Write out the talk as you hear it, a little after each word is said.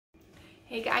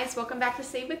Hey guys, welcome back to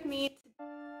Save With Me.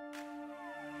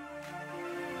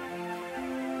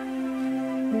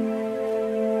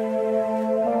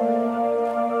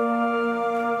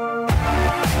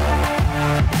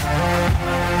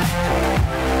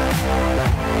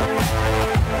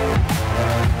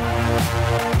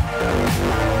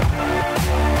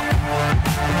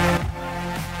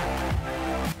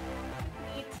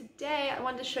 Today I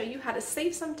wanted to show you how to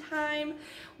save some time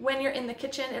when you're in the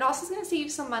kitchen. It also is going to save you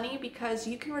some money because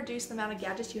you can reduce the amount of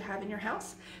gadgets you have in your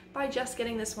house by just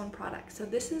getting this one product. So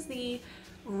this is the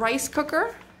rice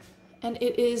cooker and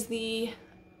it is the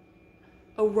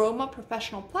Aroma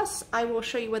Professional Plus. I will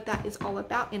show you what that is all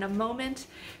about in a moment.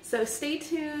 So stay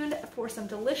tuned for some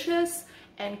delicious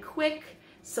and quick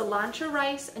cilantro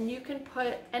rice, and you can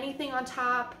put anything on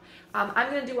top.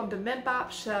 I'm going to do a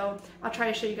bibimbap, so I'll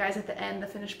try to show you guys at the end the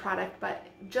finished product, but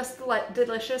just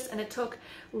delicious, and it took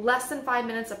less than 5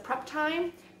 minutes of prep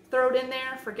time. Throw it in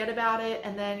there, forget about it,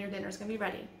 and then your dinner's going to be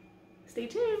ready. Stay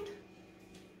tuned.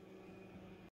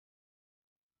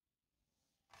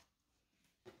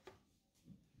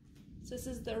 So this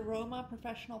is the Aroma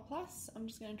Professional Plus. I'm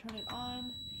just going to turn it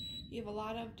on. You have a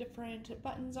lot of different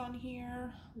buttons on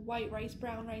here: white rice,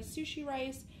 brown rice, sushi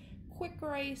rice, quick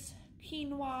rice,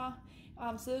 quinoa.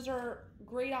 So those are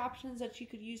great options that you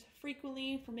could use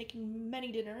frequently for making many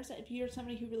dinners. If you're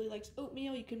somebody who really likes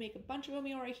oatmeal, you can make a bunch of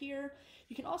oatmeal right here.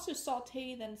 You can also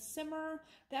saute, then simmer.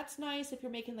 That's nice if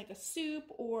you're making like a soup,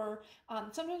 or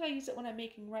sometimes I use it when I'm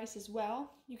making rice as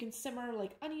well. You can simmer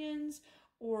like onions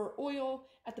or oil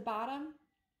at the bottom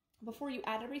before you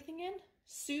add everything in.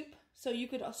 Soup, so you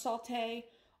could saute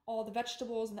all the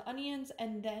vegetables and the onions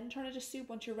and then turn it to soup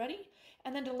once you're ready.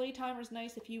 And then delay timer is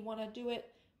nice if you want to do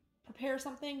it, prepare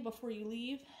something before you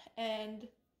leave and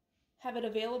have it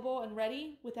available and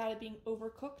ready without it being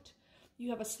overcooked. You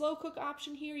have a slow cook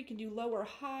option here. You can do low or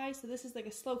high, so this is like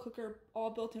a slow cooker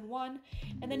all built in one.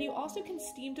 And then you also can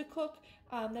steam to cook.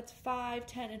 That's 5,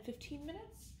 10, and 15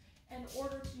 minutes. In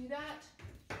order to do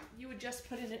that, you would just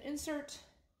put in an insert,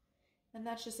 and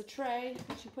that's just a tray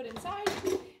that you put inside,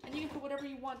 and you can put whatever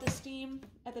you want to steam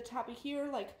at the top of here,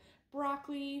 like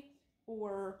broccoli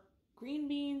or green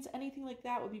beans, anything like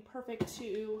that would be perfect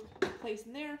to place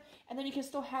in there. And then you can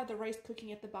still have the rice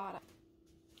cooking at the bottom.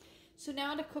 So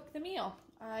now to cook the meal.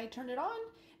 I turned it on,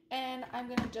 and I'm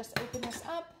gonna just open this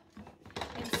up.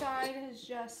 Inside is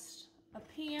just a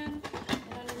pan,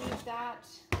 and underneath that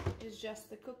is just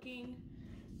the cooking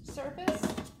surface.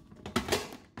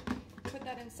 Put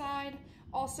that inside.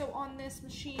 Also on this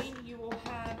machine you will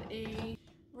have a,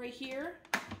 right here,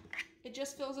 it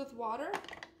just fills with water.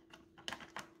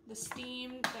 The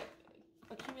steam that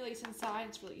accumulates inside,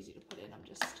 it's really easy to put in. I'm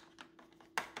just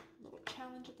a little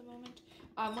challenged at the moment.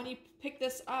 When you pick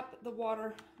this up, the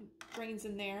water drains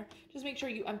in there. Just make sure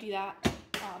you empty that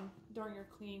during your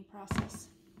cleaning process.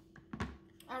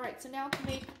 Alright, so now to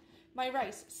make my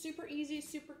rice. Super easy,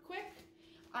 super quick.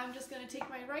 I'm just going to take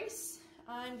my rice.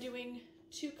 I'm doing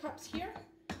 2 cups here,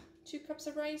 2 cups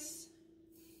of rice.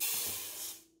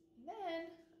 And then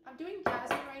I'm doing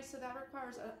jasmine rice, so that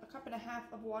requires a cup and a half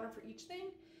of water for each thing.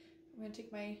 I'm going to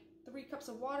take my 3 cups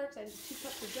of water because I did 2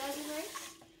 cups of jasmine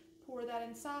rice. Pour that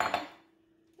inside.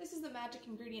 This is the magic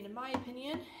ingredient in my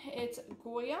opinion. It's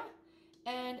Goya,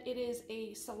 and it is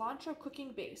a cilantro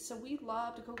cooking base. So we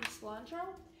love to cook with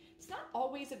cilantro. It's not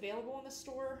always available in the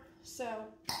store, so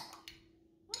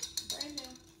brand new.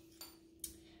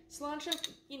 Cilantro,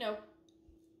 you know,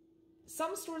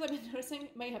 some stores I've been noticing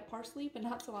may have parsley, but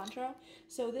not cilantro.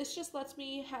 So this just lets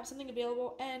me have something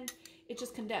available, and it's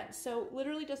just condensed. So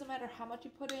literally doesn't matter how much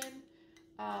you put in.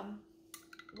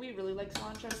 We really like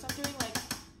cilantro, so I'm doing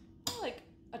like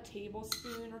a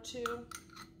tablespoon or 2.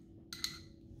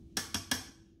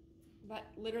 But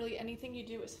literally anything you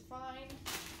do is fine.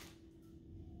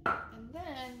 And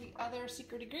then the other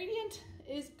secret ingredient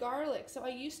is garlic. So I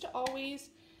used to always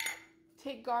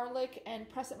take garlic and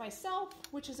press it myself,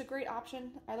 which is a great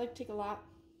option. I like to take a lot.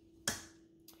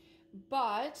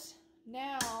 But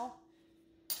now,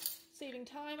 saving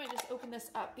time, I just open this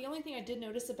up. The only thing I did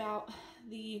notice about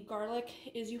the garlic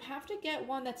is you have to get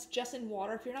one that's just in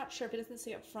water. If you're not sure, if it doesn't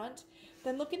say up front,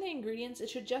 then look in the ingredients. It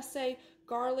should just say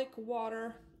garlic,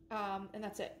 water, and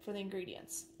that's it for the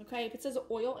ingredients. Okay, if it says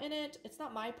oil in it, it's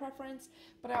not my preference,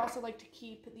 but I also like to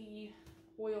keep the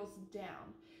oils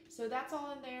down. So that's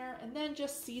all in there, and then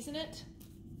just season it.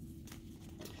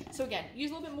 So again,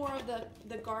 use a little bit more of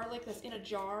the garlic that's in a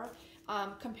jar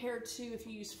compared to if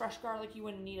you use fresh garlic, you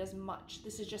wouldn't need as much.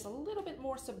 This is just a little bit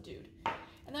more subdued.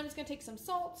 And then I'm just gonna take some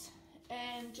salt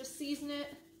and just season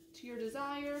it to your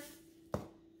desire.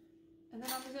 And then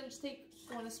I'm just gonna take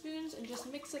one of the spoons and just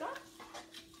mix it up.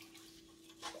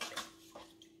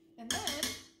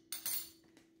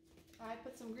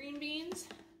 some green beans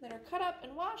that are cut up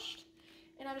and washed,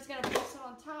 and I'm just gonna place them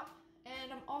on top.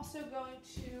 And I'm also going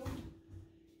to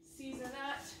season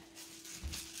that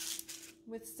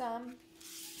with some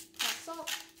black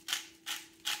salt.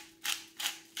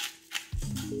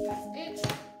 That's it.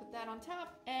 Put that on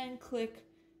top and click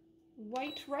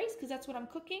white rice, because that's what I'm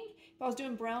cooking. If I was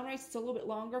doing brown rice, it's a little bit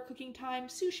longer cooking time.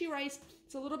 Sushi rice,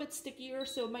 it's a little bit stickier,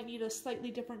 so it might need a slightly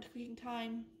different cooking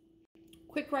time.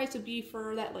 Quick rice would be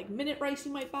for that like minute rice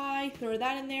you might buy. Throw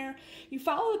that in there. You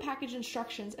follow the package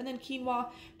instructions, and then quinoa,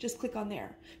 just click on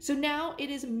there. So now it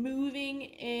is moving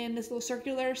in this little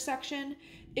circular section.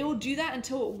 It will do that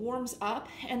until it warms up,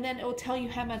 and then it will tell you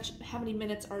how many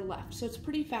minutes are left. So it's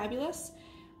pretty fabulous.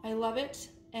 I love it,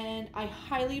 and I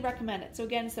highly recommend it. So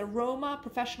again, it's the Aroma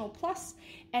Professional Plus,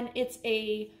 and it's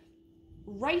a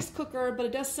rice cooker, but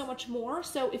it does so much more.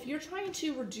 So if you're trying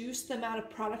to reduce the amount of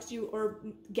products or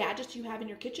gadgets you have in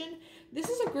your kitchen, this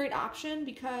is a great option,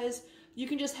 because you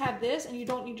can just have this and you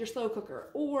don't need your slow cooker.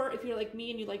 Or if you're like me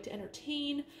and you like to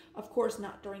entertain, of course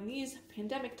not during these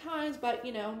pandemic times, but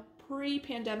you know,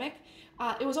 pre-pandemic,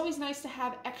 it was always nice to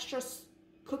have extra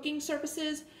cooking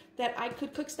surfaces that I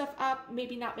could cook stuff up,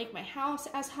 maybe not make my house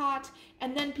as hot,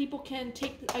 and then people can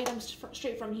take the items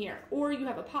straight from here. Or you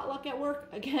have a potluck at work,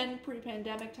 again,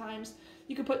 pre-pandemic times,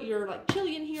 you could put your like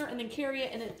chili in here and then carry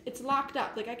it, and it's locked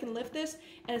up. Like I can lift this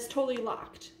and it's totally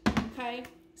locked, okay?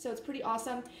 So it's pretty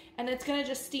awesome. And it's gonna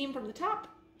just steam from the top,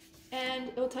 and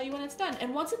it'll tell you when it's done.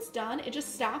 And once it's done, it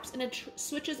just stops and it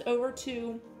switches over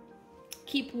to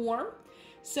keep warm.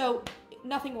 So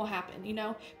nothing will happen, you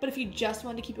know? But if you just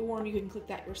want to keep it warm, you can click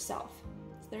that yourself.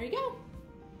 So there you go.